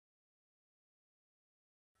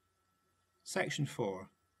Section 4.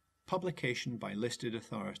 Publication by listed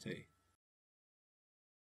authority.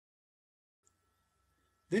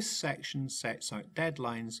 This section sets out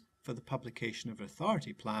deadlines for the publication of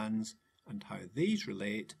authority plans and how these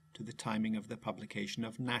relate to the timing of the publication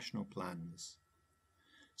of national plans.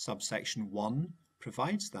 Subsection 1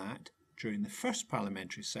 provides that during the first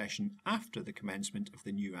parliamentary session after the commencement of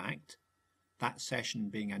the new Act, that session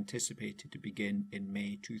being anticipated to begin in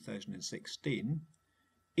May 2016,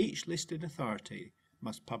 each listed authority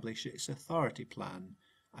must publish its authority plan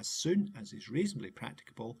as soon as is reasonably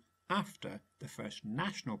practicable after the first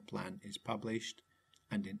national plan is published,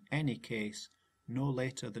 and in any case no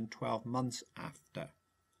later than 12 months after,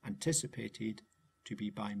 anticipated to be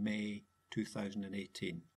by May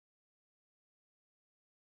 2018.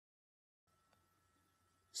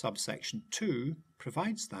 Subsection 2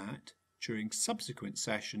 provides that during subsequent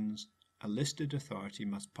sessions a listed authority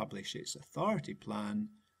must publish its authority plan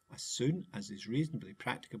as soon as is reasonably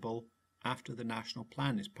practicable after the national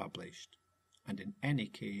plan is published, and in any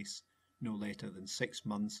case no later than 6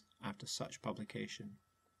 months after such publication.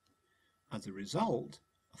 As a result,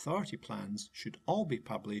 authority plans should all be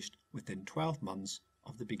published within 12 months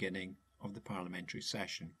of the beginning of the parliamentary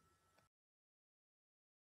session.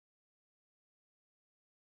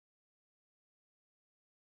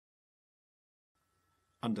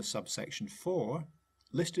 Under subsection 4,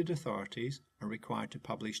 listed authorities are required to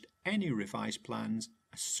publish any revised plans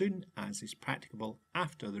as soon as is practicable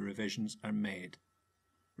after the revisions are made.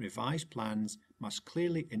 Revised plans must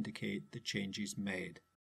clearly indicate the changes made.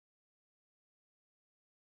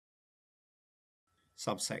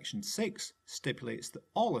 Subsection 6 stipulates that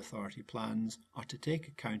all authority plans are to take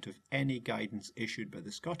account of any guidance issued by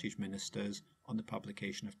the Scottish ministers on the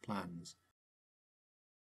publication of plans.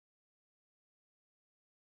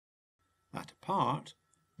 That apart,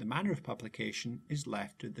 the manner of publication is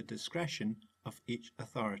left to the discretion of each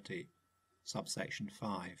authority. Subsection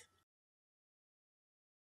 5.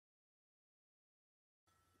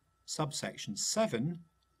 Subsection 7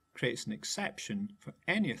 creates an exception for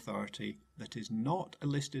any authority that is not a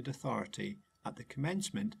listed authority at the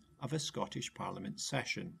commencement of a Scottish Parliament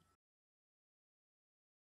session.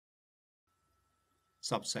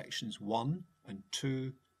 Subsections 1 and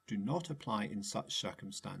 2 do not apply in such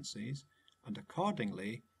circumstances, and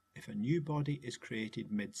accordingly, if a new body is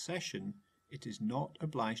created mid-session, it is not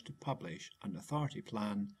obliged to publish an authority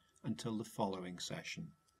plan until the following session.